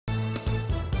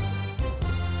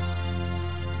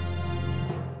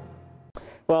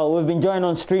Well, we've been joined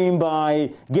on stream by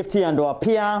Gifty and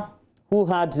Wapia, who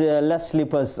had less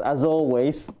sleepers as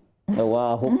always. Oh,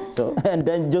 wow, I hope so. And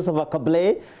then Joseph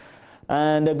Akable.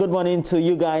 And a good morning to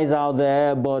you guys out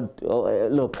there. But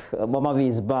look, Mama V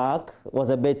is back. Was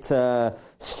a bit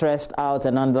stressed out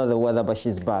and under the weather, but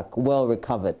she's back, well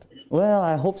recovered. Well,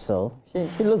 I hope so.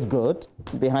 She looks good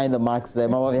behind the marks there.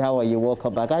 Mama V, how are you?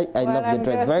 Welcome back. I love the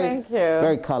dress.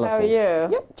 Very colorful. How are you?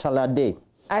 Yep, Chalade.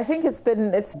 I think it's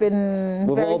been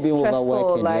We've very all been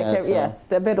stressful. Like yes,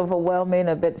 a bit overwhelming,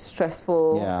 a bit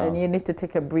stressful, yeah. And you need to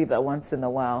take a breather once in a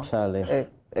while. Charlie.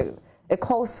 It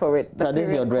calls for it. So this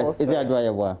is your dress. Is it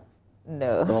Adwaya?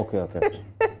 No. Okay.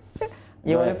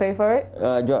 You want to pay for it?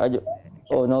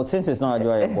 Oh no, since it's not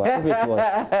Adwaya, if it was.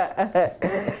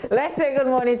 Let's say good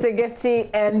morning to Gifty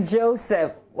and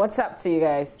Joseph. What's up to you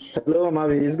guys? Hello,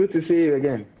 Mavi. It's good to see you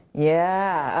again.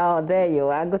 Yeah. Oh, there you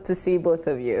are. Good to see both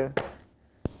of you.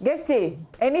 Gifty,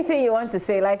 anything you want to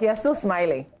say? Like you're still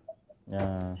smiling.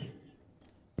 Yeah.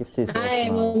 Gifty. Hi,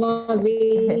 Mama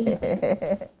V.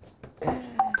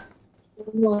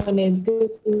 Good morning. It's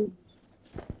good to...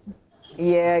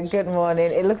 Yeah, good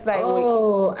morning. It looks like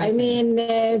I mean,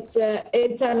 it's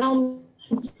an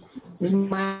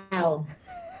smile.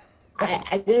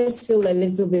 I just feel a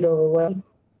little bit overwhelmed.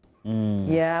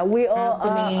 Yeah, we all are,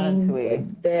 aren't we?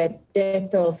 The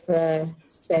death of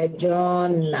Sir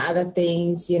John and other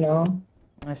things, you know.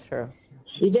 That's true.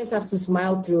 You just have to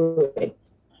smile through it.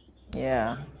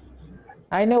 Yeah,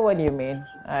 I know what you mean.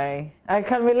 I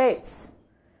can relate.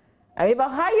 I mean, but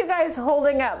how are you guys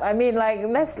holding up? I mean, like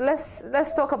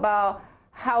let's talk about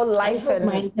how life I hope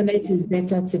my internet is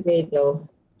better today, though.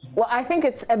 Well, I think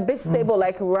it's a bit stable.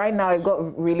 Like right now, it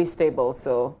got really stable.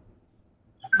 So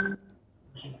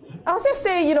I was just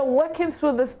saying, you know, working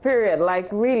through this period,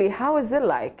 like really, how is it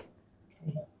like?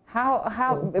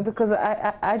 How? Because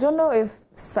I don't know if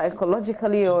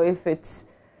psychologically or if it's.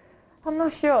 I'm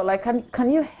not sure. Like,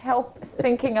 can you help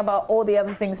thinking about all the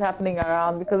other things happening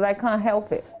around? Because I can't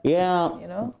help it. Yeah. You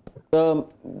know?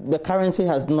 The currency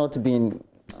has not been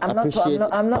appreciated.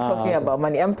 I'm not talking about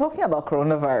money. I'm talking about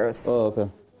coronavirus. Oh, okay.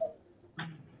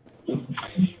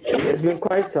 It's been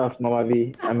quite tough, Mama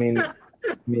V. I mean,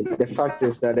 the fact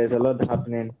is that there's a lot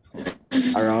happening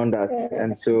around us.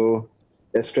 And so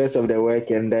the stress of the work,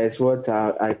 and there's what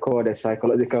I call the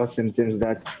psychological symptoms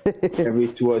that every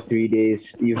 2 or 3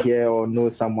 days you hear or know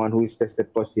someone who is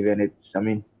tested positive, and it's, I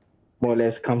mean, more or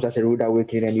less comes as a rude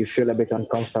awakening, and you feel a bit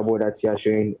uncomfortable that you are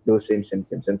showing those same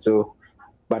symptoms. And so,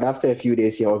 but after a few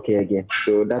days, you're okay again.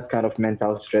 So that kind of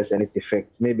mental stress and its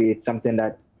effects, maybe it's something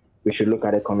that we should look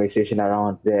at a conversation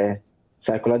around the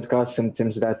psychological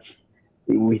symptoms that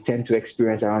we tend to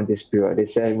experience around this period.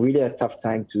 It's really a tough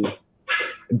time to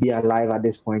be alive at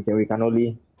this point, and we can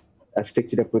only stick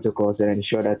to the protocols and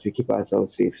ensure that we keep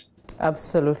ourselves safe.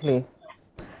 Absolutely.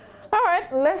 All right,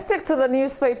 let's stick to the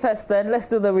newspapers then. Let's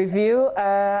do the review.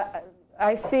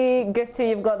 I see, Gifty,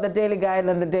 you've got the Daily Guide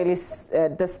and the Daily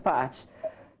Dispatch.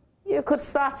 You could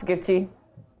start, Gifty.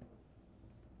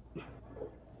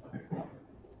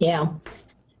 Yeah.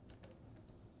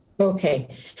 Okay.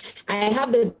 I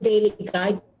have the Daily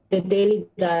Guide. The Daily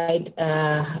Guide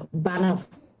banner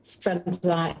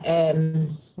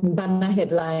banner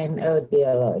headline. Oh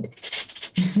dear Lord.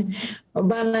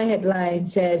 Banner headline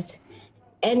says,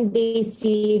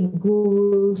 NDC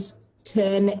gurus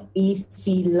turn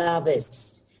EC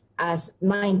lovers as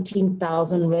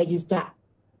 19,000 register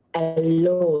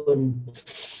alone.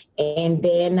 And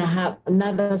then I have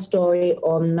another story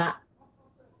on that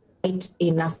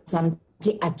in Asante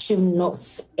Achim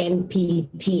North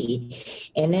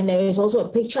NPP. And then there is also a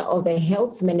picture of the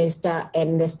health minister,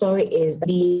 and the story is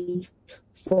the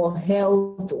for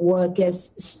health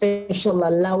workers special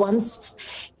allowance.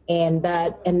 And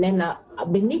then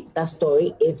beneath that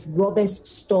story is Robert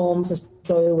Storm's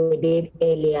story we did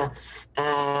earlier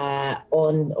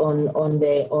on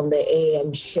the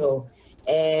AM show.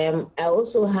 I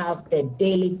also have the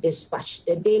Daily Dispatch.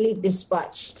 The Daily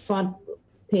Dispatch front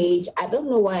page, I don't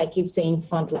know why I keep saying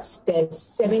frontless. There's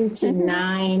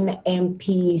 79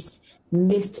 MPs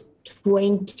missed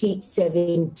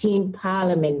 2017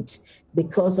 Parliament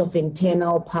because of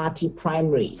internal party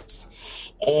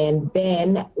primaries. And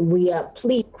then we are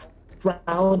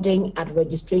crowding at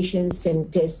registration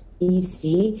centers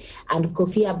EC, and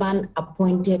Kofi Aban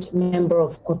appointed member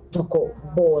of Kotoko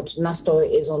board. That story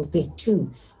is on page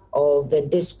 2 of the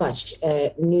Dispatch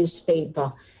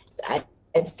newspaper.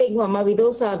 I think, Mama,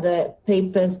 those are the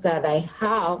papers that I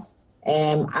have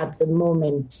at the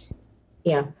moment.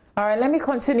 Yeah. All right, let me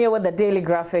continue with the Daily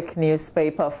Graphic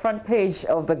newspaper. Front page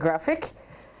of the Graphic.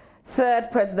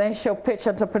 Third presidential pitch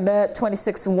entrepreneur,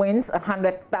 26 wins,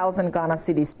 100,000 Ghana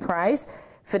cedis prize.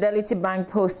 Fidelity Bank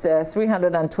posts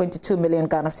 322 million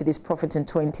Ghana cedis profit in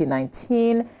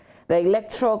 2019. The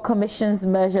Electoral Commission's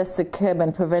measures to curb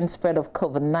and prevent spread of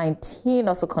COVID-19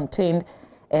 also contained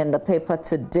in the paper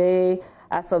today.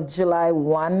 As of July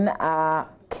 1, our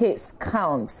case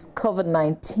counts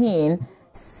COVID-19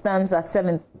 stands at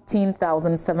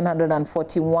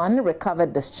 17,741,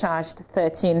 recovered discharged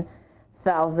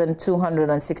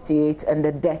 13,268, and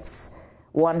the deaths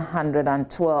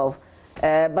 112.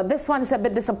 But this one is a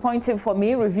bit disappointing for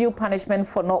me. Review punishment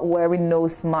for not wearing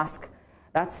nose mask.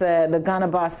 That's the Ghana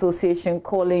Bar Association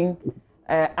calling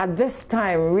at this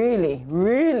time, really,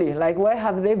 like where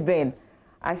have they been?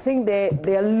 I think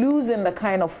they are losing the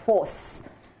kind of force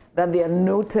that they are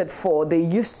noted for. They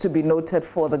used to be noted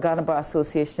for, the Ghana Bar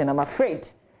Association, I'm afraid.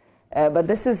 But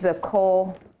this is a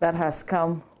call that has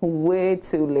come way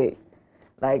too late.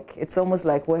 Like, it's almost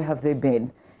like, where have they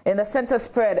been? In the center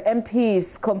spread,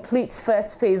 MPs completes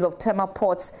first phase of Tema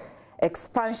Port's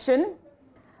expansion.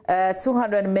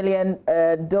 $200 million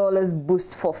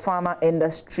boost for pharma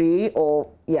industry,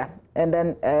 and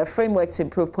then framework to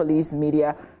improve police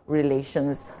media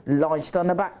relations launched. On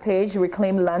the back page,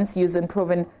 reclaim lands using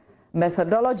proven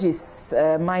methodologies,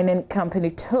 mining company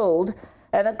told.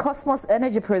 And then Cosmos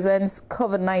Energy presents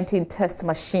COVID-19 test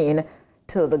machine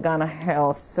to the Ghana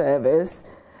Health Service.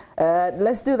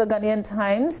 Let's do the Ghanaian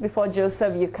Times before,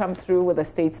 Joseph, you come through with the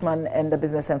Statesman and the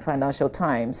Business and Financial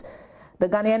Times. The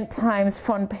Ghanaian Times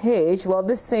front page, well,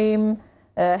 this same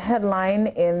headline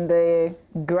in the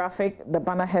graphic, the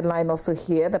banner headline also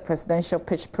here, the presidential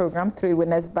pitch program, 3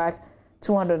 winners back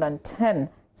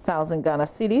 210,000 Ghana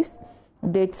cedis.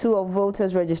 Day 2 of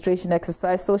voters registration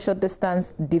exercise, social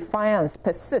distance defiance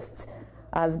persists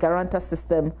as guarantor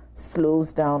system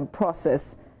slows down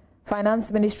process.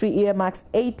 Finance Ministry earmarks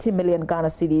 80 million Ghana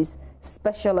cedis,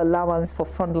 special allowance for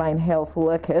frontline health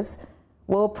workers.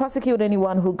 Will prosecute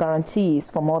anyone who guarantees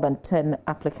for more than 10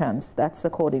 applicants. That's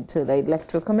according to the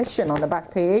Electoral Commission. On the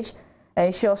back page,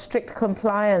 ensure strict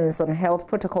compliance on health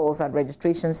protocols at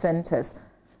registration centers.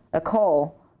 A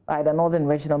call by the Northern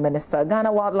Regional Minister.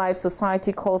 Ghana Wildlife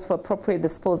Society calls for appropriate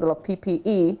disposal of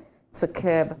PPE to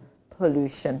curb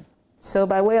pollution. So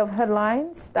by way of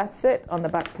headlines, that's it on the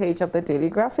back page of the Daily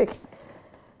Graphic.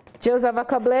 Joseph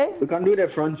Akable? We can do the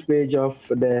front page of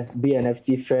the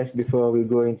BNFT first before we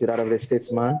go into that of the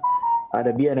Statesman.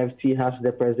 The BNFT has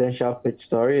the presidential pitch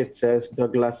story. It says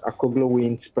Douglas Akoglo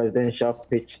wins presidential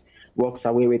pitch, walks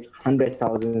away with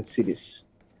 100,000 cedis.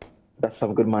 That's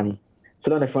some good money.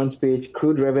 So on the front page,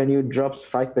 crude revenue drops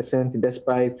 5%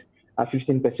 despite a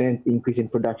 15% increase in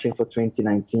production for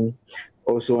 2019.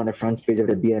 Also on the front page of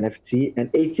the BNFT,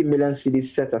 and 80 million cedis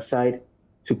set aside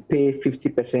to pay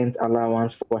 50%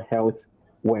 allowance for health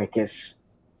workers.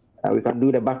 We can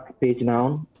do the back page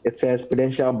now. It says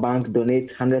Prudential Bank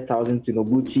donates 100,000 to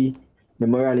Noguchi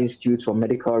Memorial Institute for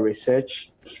Medical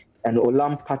Research, and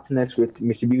Olam partners with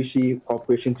Mitsubishi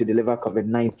Corporation to deliver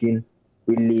COVID-19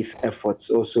 relief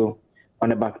efforts. Also on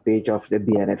the back page of the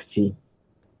BNFT.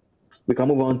 We can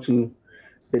move on to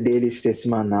the Daily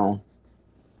Statesman now.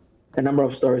 A number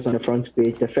of stories on the front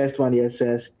page. The first one here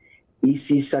says,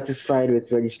 EC satisfied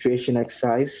with registration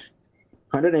exercise.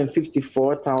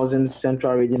 154,000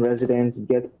 Central Region residents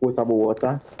get potable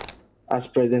water as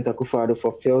President Akufo-Addo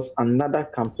fulfills another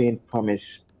campaign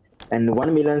promise. And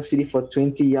 1 million cedi for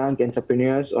 20 young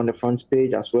entrepreneurs on the front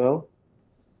page as well.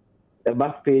 The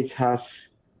back page has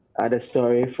the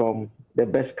story from the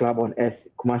best club on earth,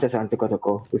 Kumasi Asante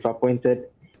Kotoko. We've appointed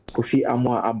Kofi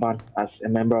Amwa Aban as a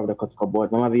member of the Kotoko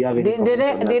board. Mama,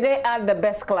 did they add the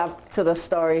best club to the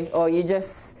story, or you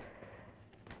just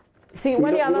see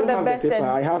when you are not the best?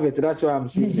 I have it. That's why I'm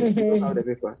seeing it. I don't have the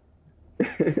paper.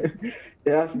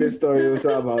 That's the story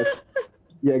also about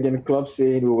Jurgen Klopp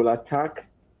saying we will attack,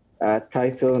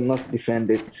 title not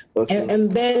defend it.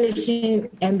 Embellishing.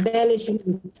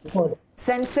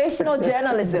 Sensational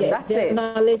journalism. That's it.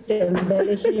 Embellishing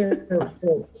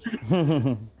reports.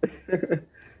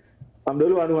 I'm the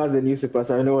only one who has the newspaper,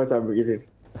 so I know what I'm reading.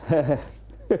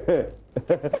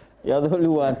 You're the only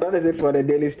one. That is it for the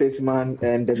Daily Statesman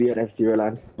and the BNFT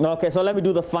Roland. Okay, so let me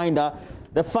do the Finder.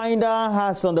 The Finder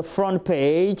has on the front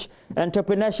page,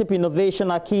 entrepreneurship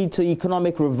innovation are key to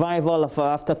economic revival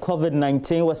after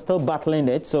COVID-19. We're still battling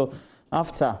it. So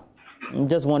after, I'm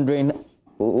just wondering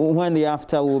when the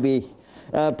after will be.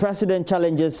 President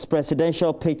challenges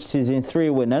presidential pitch season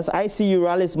 3 winners. ICU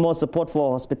rallies more support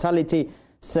for hospitality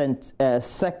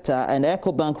sector, and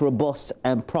EcoBank robust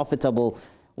and profitable,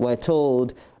 we're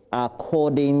told,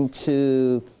 according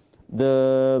to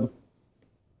the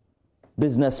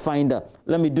Business Finder.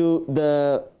 Let me do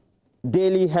the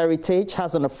Daily Heritage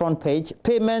has on the front page,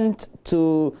 payment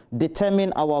to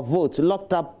determine our vote,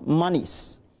 locked up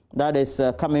monies. That is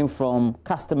coming from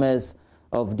customers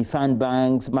of defined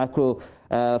banks, micro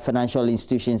financial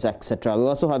institutions, etc. We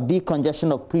also have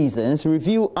decongestion of prisons,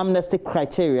 review amnesty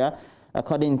criteria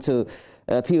according to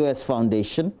POS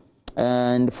Foundation,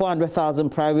 and 400,000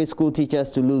 private school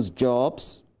teachers to lose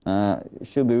jobs.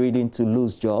 Should be reading to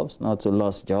lose jobs, not to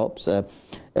lost jobs.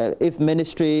 If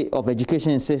Ministry of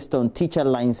Education insists on teacher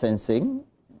licensing.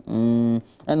 And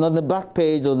on the back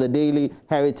page of the Daily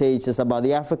Heritage is about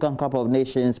the African Cup of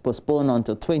Nations postponed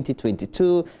until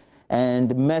 2022. And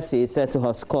Messi is said to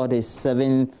have scored his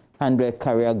 700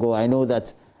 career goal. I know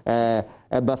that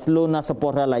a Barcelona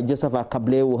supporter like Joseph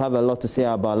Akable will have a lot to say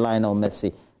about Lionel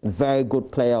Messi. Very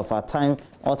good player of our time.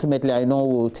 Ultimately, I know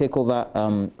we'll take over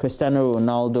Cristiano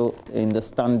Ronaldo in the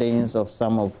standings of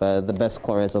some of the best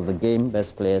scorers of the game,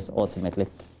 best players, ultimately.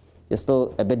 He's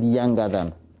still a bit younger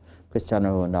than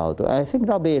Cristiano Ronaldo. I think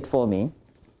that'll be it for me.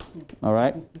 All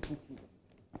right.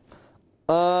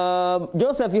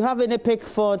 Joseph, you have any pick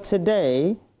for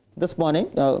today, this morning?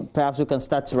 Perhaps we can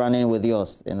start running with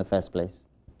yours in the first place.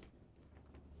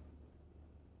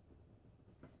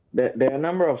 There are a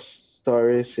number of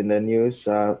stories in the news.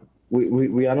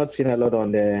 We are not seeing a lot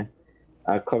on the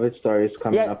COVID stories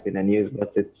coming up in the news,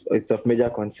 but it's of major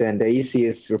concern. The EC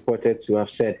is reported to have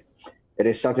said it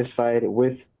is satisfied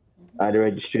with the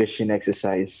registration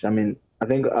exercise. I mean, I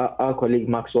think our colleague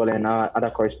Maxwell and our other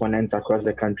correspondents across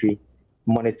the country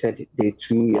monitored day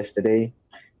 2 yesterday,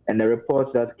 and the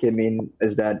reports that came in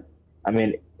is that, I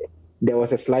mean, there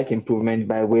was a slight improvement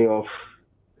by way of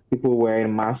people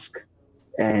wearing masks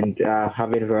and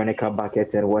having Veronica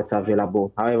buckets and water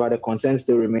available. However, the concern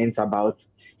still remains about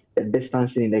the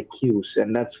distancing in the queues,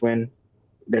 and that's when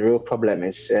the real problem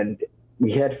is. And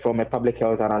we heard from a public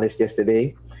health analyst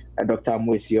yesterday, Dr.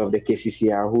 Amoisi of the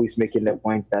KCCR, who is making the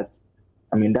point that,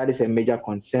 I mean, that is a major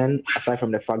concern, aside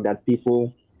from the fact that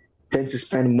people tend to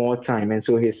spend more time. And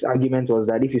so his argument was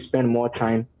that if you spend more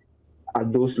time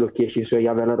at those locations where you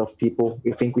have a lot of people,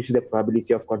 it increases the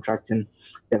probability of contracting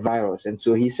the virus. And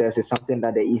so he says it's something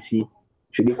that the EC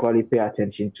should equally pay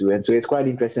attention to. And so it's quite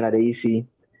interesting that the EC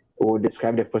will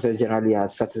describe the process generally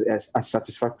as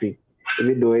satisfactory,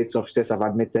 even though its officers have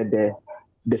admitted the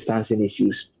distancing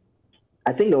issues.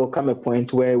 I think there will come a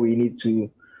point where we need to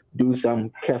do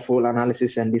some careful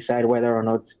analysis and decide whether or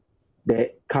not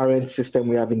the current system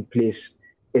we have in place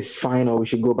is fine or we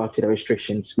should go back to the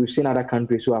restrictions. We've seen other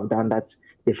countries who have done that.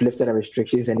 They've lifted the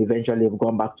restrictions and eventually have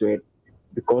gone back to it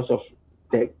because of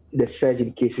the surge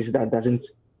in cases that doesn't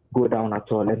go down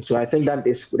at all. And so I think that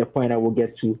is the point I will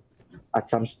get to at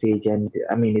some stage. And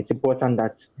I mean, it's important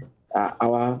that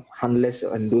our handlers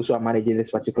and those who are managing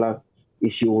this particular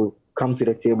issue will come to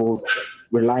the table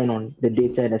relying on the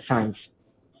data and the science,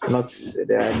 not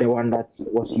the one that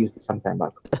was used some time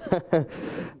back.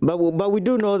 but we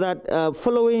do know that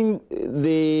following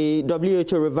the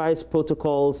WHO revised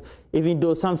protocols, even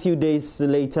though some few days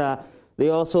later, they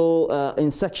also,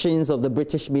 in sections of the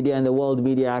British media and the world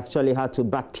media, actually had to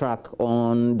backtrack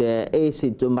on the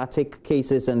asymptomatic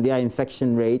cases and their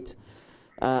infection rate.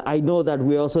 I know that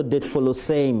we also did follow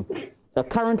same.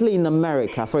 Currently in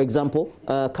America, for example,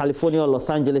 California or Los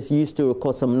Angeles used to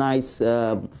record some nice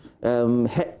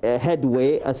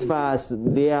headway as far as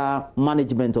their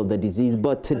management of the disease.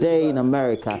 But today in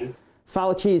America,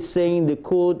 Fauci is saying they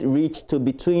could reach to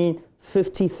between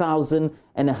 50,000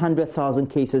 and 100,000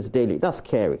 cases daily. That's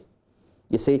scary,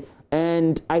 you see.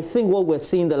 And I think what we're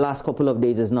seeing the last couple of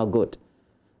days is not good.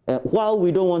 While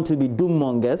we don't want to be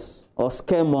doommongers or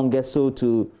scaremongers,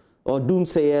 or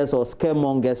doomsayers or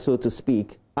scaremongers, so to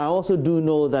speak, I also do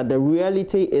know that the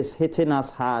reality is hitting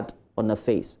us hard on the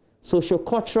face.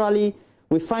 Socioculturally,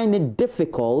 we find it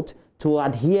difficult to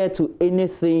adhere to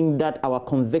anything that our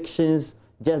convictions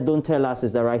just don't tell us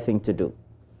is the right thing to do.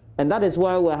 And that is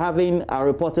why we're having our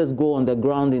reporters go on the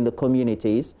ground in the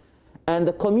communities. And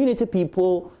the community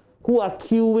people who are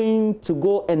queuing to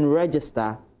go and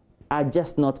register are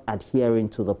just not adhering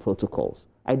to the protocols.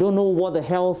 I don't know what the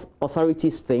health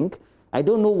authorities think. I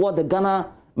don't know what the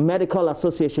Ghana Medical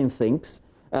Association thinks.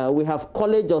 We have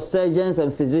College of Surgeons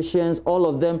and Physicians, all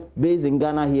of them based in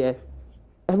Ghana here.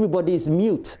 Everybody is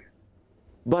mute.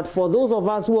 But for those of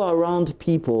us who are around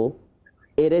people,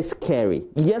 it is scary.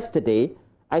 Yesterday,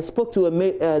 I spoke to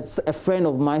a friend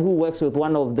of mine who works with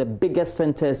one of the biggest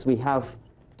centers we have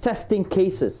testing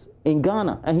cases in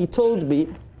Ghana. And he told me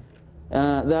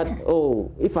that,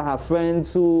 if I have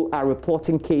friends who are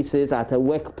reporting cases at a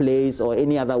workplace or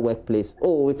any other workplace,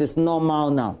 it is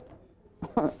normal now.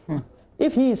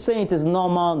 If he is saying it is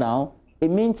normal now, it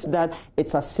means that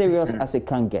it's as serious as it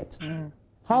can get.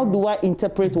 How do I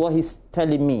interpret what he's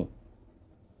telling me?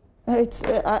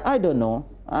 I don't know.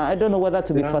 I don't know whether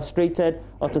to be frustrated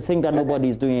or to think that nobody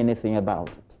is doing anything about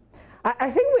it.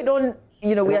 I think we don't,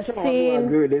 we are seeing... I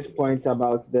agree with this point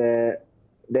about the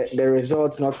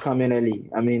results not coming early.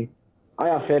 I mean, I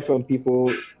have heard from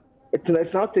people,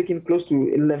 it's now taking close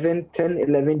to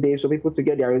 11 days for people to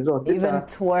get their results. These Even are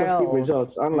 12. positive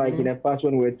results, unlike in the past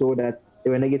when we were told that they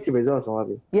were negative results.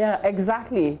 Yeah,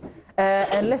 exactly.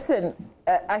 And listen,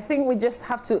 I think we just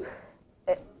have to...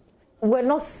 we're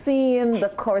not seeing the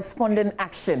corresponding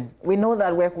action. We know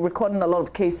that we're recording a lot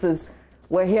of cases.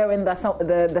 We're hearing that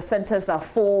the centers are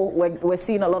full. We're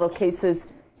seeing a lot of cases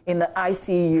in the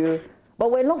ICU,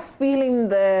 but we're not feeling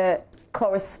the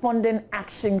corresponding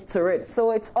action to it.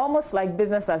 So it's almost like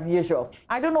business as usual.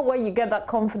 I don't know where you get that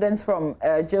confidence from,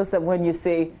 Joseph, when you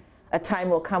say a time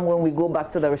will come when we go back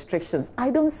to the restrictions. I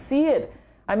don't see it.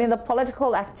 I mean, the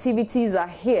political activities are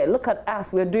here. Look at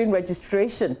us. We're doing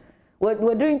registration.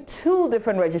 We're doing 2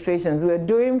 different registrations. We're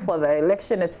doing for the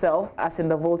election itself, as in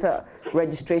the voter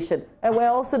registration, and we're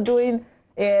also doing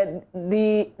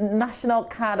the national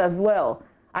card as well.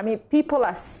 I mean, people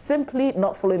are simply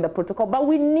not following the protocol, but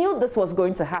we knew this was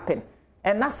going to happen.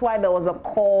 And that's why there was a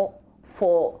call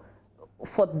for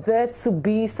there to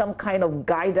be some kind of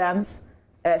guidance,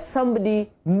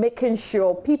 somebody making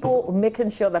sure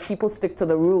that people stick to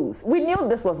the rules. We knew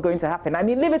this was going to happen. I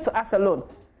mean, leave it to us alone.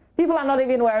 People are not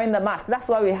even wearing the mask. That's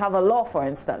why we have a law, for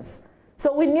instance.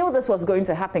 So we knew this was going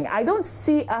to happen. I don't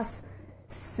see us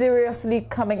seriously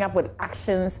coming up with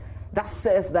actions that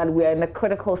says that we're in a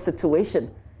critical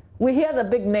situation. We hear the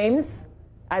big names.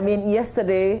 I mean,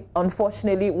 yesterday,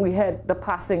 unfortunately, we had the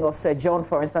passing of Sir John,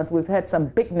 for instance. We've had some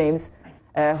big names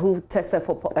who tested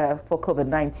for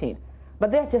COVID-19.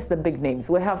 But they're just the big names.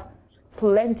 We have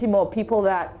plenty more people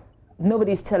that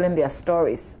nobody's telling their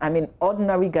stories. I mean,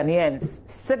 ordinary Ghanaians,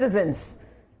 citizens.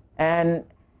 And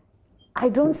I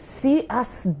don't see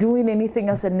us doing anything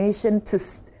as a nation to,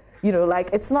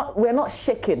 we're not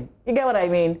shaking. You get what I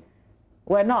mean?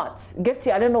 We're not.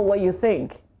 Gifty, I don't know what you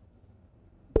think.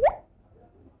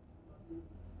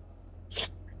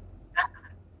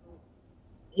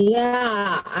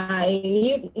 Yeah,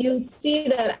 you see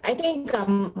that I think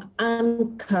I'm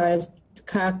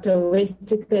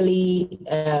uncharacteristically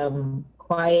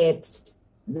quiet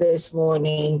this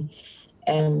morning.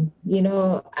 I am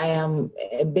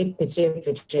a bit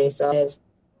petty, so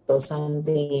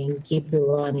something keep it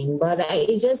running. But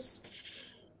it's just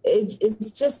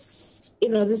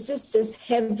this is this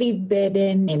heavy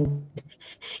burden,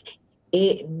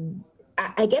 and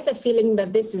I get the feeling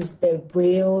that this is the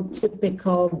real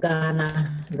typical Ghana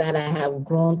that I have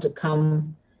grown to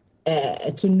come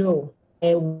to know.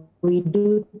 We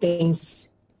do things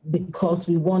because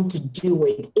we want to do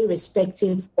it,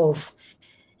 irrespective of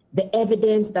the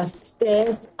evidence that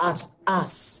stares at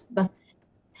us. But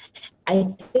I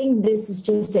think this is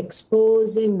just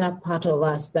exposing that part of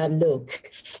us that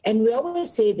look, and we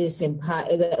always say this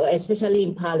especially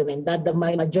in Parliament, that the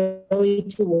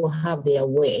majority will have their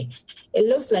way. It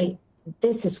looks like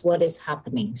this is what is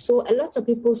happening. So a lot of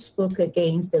people spoke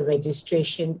against the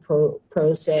registration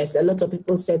process. A lot of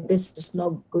people said this is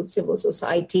not good civil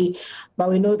society, but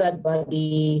we know that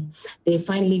body, they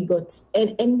finally got,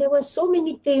 and there were so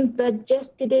many things that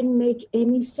just didn't make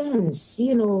any sense,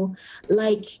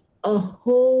 like a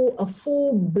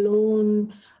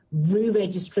full-blown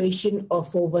re-registration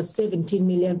of over 17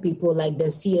 million people, like the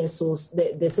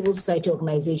CSOs, the civil society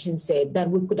organization said, that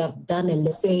we could have done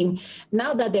a saying,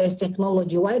 now that there is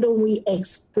technology, why don't we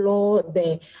explore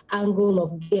the angle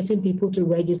of getting people to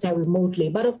register remotely?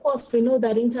 But of course, we know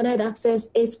that internet access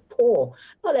is poor.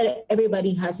 Not that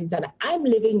everybody has internet. I'm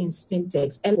living in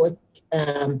Spintex, and what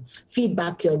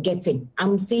feedback you're getting.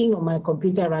 I'm seeing on my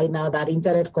computer right now that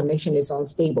internet connection is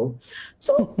unstable.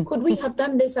 So could we have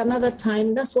done this another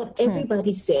time? That's what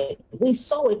everybody said. We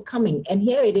saw it coming, and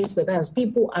here it is with us.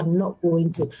 People are not going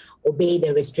to obey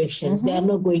the restrictions. They are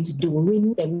not going to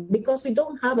do them because we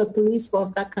don't have a police force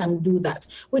that can do that.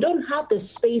 We don't have the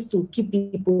space to keep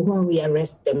people when we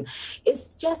arrest them.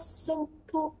 It's just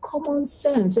simple common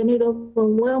sense, and it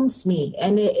overwhelms me,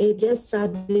 and it just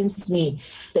saddens me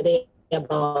today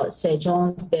about Sir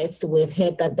John's death. We've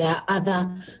heard that there are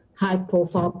other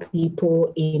high-profile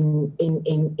people in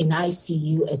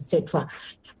ICU, etc.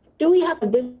 Do we have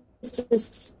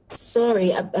this?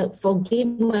 Sorry, forgive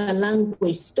my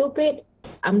language, stupid.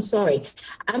 I'm sorry.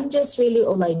 I'm just really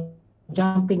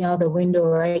jumping out the window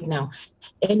right now,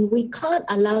 and we can't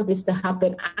allow this to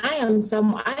happen. I am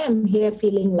here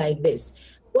feeling like this.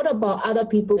 What about other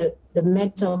people the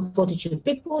mental fortitude.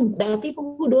 There are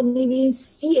people who don't even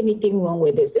see anything wrong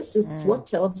with this. This is what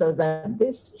tells us that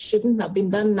this shouldn't have been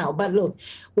done now. But look,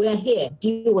 we are here,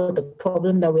 deal with the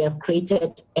problem that we have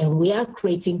created, and we are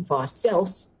creating for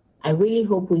ourselves. I really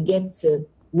hope we get to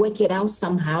work it out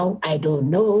somehow. I don't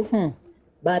know.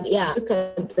 But yeah, look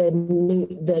at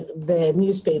the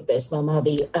newspapers, Mama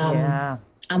V.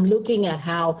 I'm looking at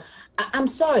how, I'm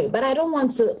sorry, but I don't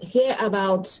want to hear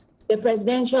about the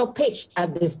presidential pitch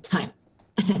at this time.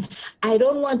 I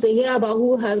don't want to hear about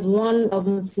who has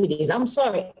 1,000 cities. I'm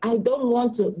sorry. I don't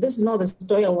want to. This is not the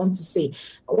story I want to see.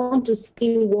 I want to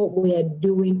see what we are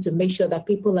doing to make sure that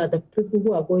the people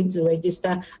who are going to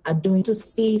register are doing, to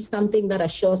see something that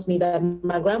assures me that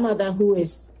my grandmother, who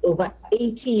is over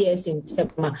 80 years in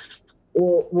Tema,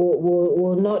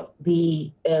 will not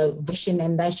be vision,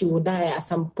 and that she will die at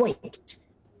some point.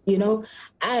 You know,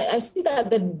 I see that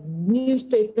the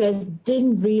newspapers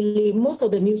didn't really, most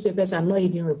of the newspapers are not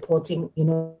even reporting, you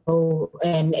know,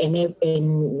 and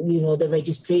you know, the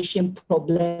registration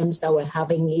problems that we're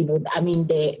having, you know, I mean,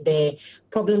 the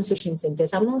problem solution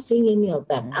centers. I'm not seeing any of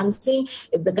that. I'm seeing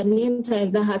the Ghanaian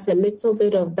Times that has a little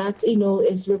bit of that, you know,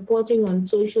 is reporting on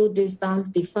social distance,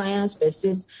 defiance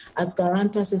persists as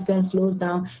Garanta system slows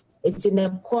down. It's in a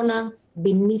corner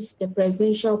beneath the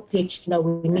presidential pitch that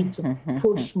we need to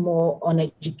push more on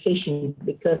education,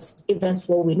 because if that's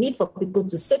what we need for people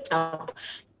to sit up,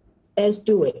 let's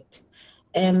do it.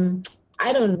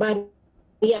 But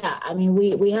yeah, I mean,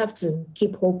 we have to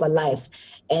keep hope alive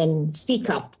and speak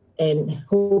up and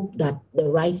hope that the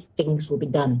right things will be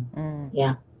done.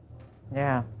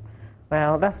 Yeah.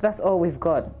 Well, that's all we've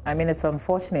got. I mean, it's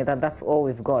unfortunate that that's all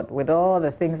we've got. With all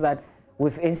the things that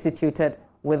we've instituted,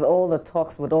 with all the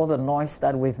talks, with all the noise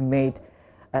that we've made,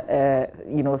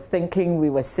 you know, thinking we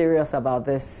were serious about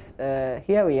this,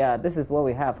 here we are. This is what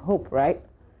we have. Hope, right?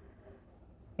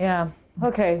 Yeah.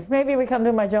 Okay. Maybe we can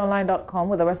do myjoyonline.com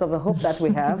with the rest of the hope that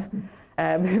we have.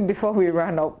 Before we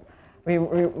run up,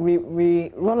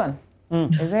 Roland,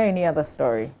 is there any other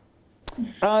story?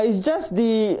 It's just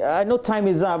I know time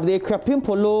is up, the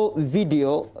Krapimpolo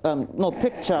video,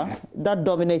 picture that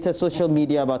dominated social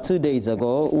media about 2 days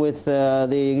ago with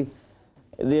the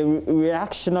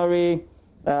reactionary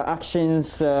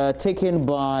actions taken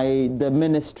by the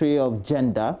Ministry of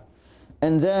Gender.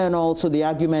 And then also the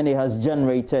argument it has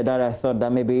generated that I thought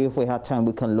that maybe if we had time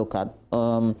we can look at.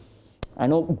 I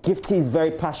know Gifty is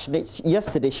very passionate.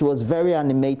 Yesterday, she was very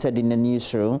animated in the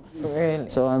newsroom. Really?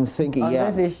 So I'm thinking, on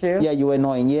this issue? Yeah, you were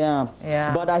annoying, yeah.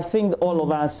 But I think all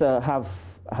of us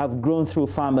have grown through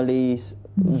families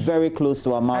very close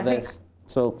to our mothers.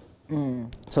 So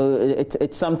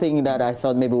it's something that I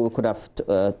thought maybe we could have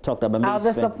talked about. I'll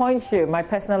disappoint you, my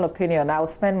personal opinion. I'll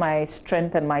spend my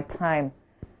strength and my time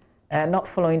not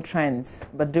following trends,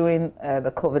 but doing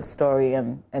the COVID story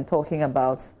and talking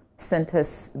about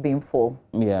centers being full.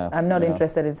 I'm not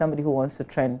interested in somebody who wants to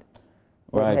trend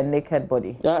with her naked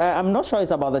body. I'm not sure it's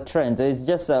about the trend. It's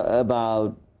just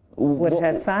about with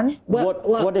her son.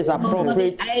 What is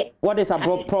appropriate? What is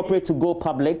appropriate to go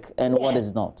public and what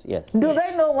is not? Yes. Do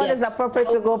they know what is appropriate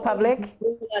to go public?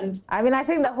 I mean, I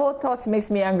think the whole thought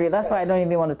makes me angry. That's why I don't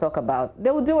even want to talk about.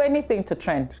 They will do anything to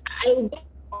trend. I will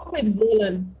go with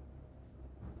Roland.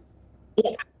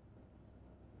 Yeah.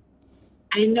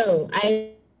 I know.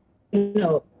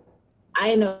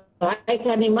 I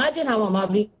can imagine how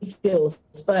Mama feels,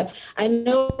 but I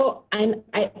know, and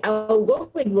I'll go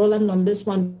with Roland on this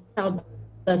one. Child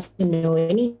doesn't know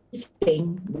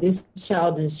anything. This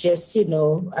child is just, you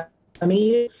know, I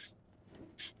mean,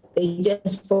 they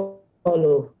just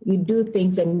follow. You do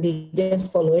things and they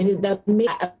just follow. And that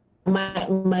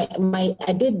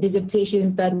I did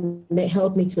dissertations that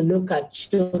helped me to look at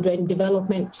children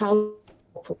development, child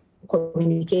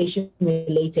communication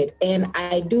related, and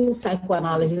I do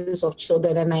psychoanalysis of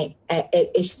children, and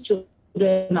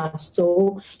children are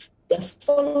they're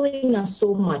following us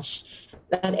so much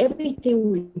that everything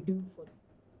we do for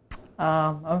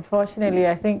them. Unfortunately,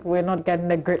 I think we're not getting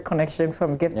a great connection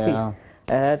from Gifty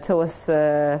to us.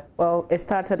 Well,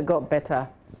 it got better.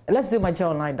 Let's do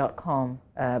myjoyonline.com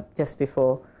just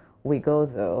before we go,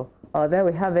 though. There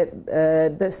we have it.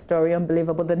 This story,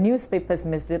 unbelievable. The newspapers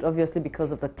missed it, obviously,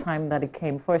 because of the time that it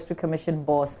came. Forestry Commission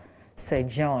boss Sir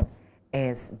John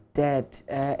is dead.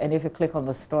 And if you click on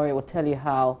the story, it will tell you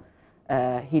how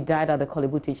he died at the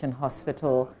Kolebu Teaching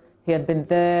Hospital. He had been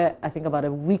there, I think, about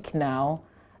a week now.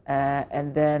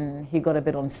 And then he got a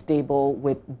bit unstable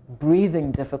with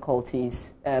breathing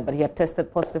difficulties. But he had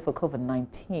tested positive for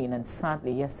COVID-19. And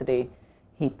sadly, yesterday,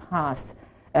 he passed.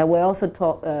 We're also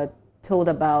told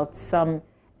about some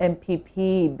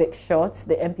MPP big shots.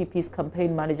 The MPP's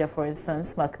campaign manager, for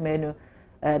instance, Mark Menu,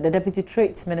 the Deputy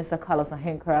Trades Minister, Carlos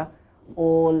Ahenkra,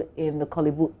 all in the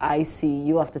Kolebu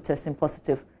ICU after testing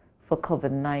positive for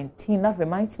COVID-19. That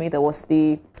reminds me, there was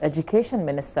the Education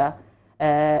Minister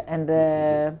and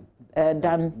the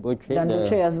Dan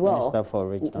Butche as well.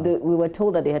 We were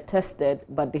told that they had tested,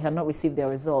 but they had not received their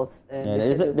results.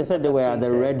 They said they were at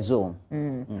the red zone.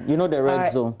 You know the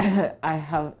red zone? I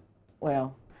have,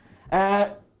 well,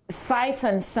 sights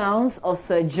and sounds of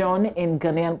Sir John in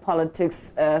Ghanaian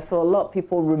politics. So a lot of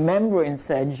people remembering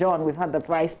Sir John. We've had the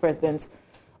Vice President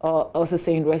also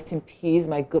saying, rest in peace,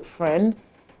 my good friend.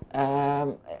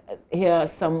 Here are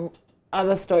some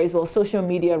other stories. Well, social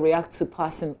media react to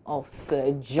passing of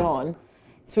Sir John.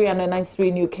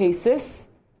 393 new cases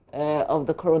of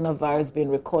the coronavirus being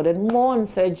recorded. More on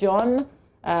Sir John.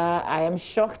 I am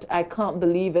shocked. I can't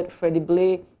believe it. Freddie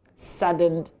Blay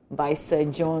saddened by Sir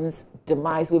John's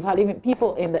demise. We've had even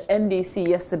people in the NDC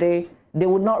yesterday. They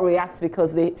would not react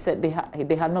because they said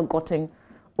they had not gotten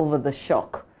over the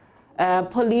shock.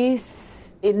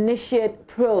 Police initiate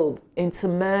probe into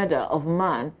murder of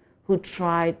man who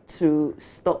tried to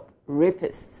stop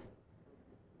rapists.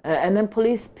 And then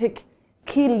police pick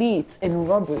key leads in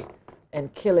robbery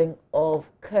and killing of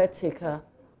caretaker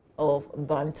of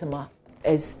Bantama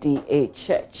SDA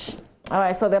Church. All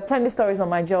right, so there are plenty of stories on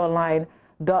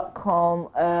myjoyonline.com.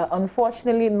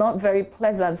 Unfortunately, not very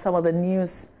pleasant, some of the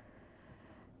news,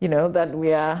 you know, that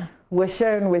we're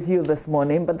sharing with you this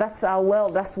morning. But that's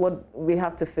that's what we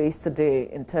have to face today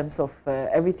in terms of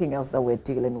everything else that we're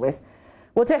dealing with.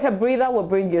 We'll take a breather. We'll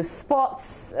bring you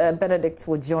sports. Benedict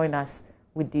will join us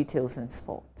with details in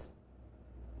sport.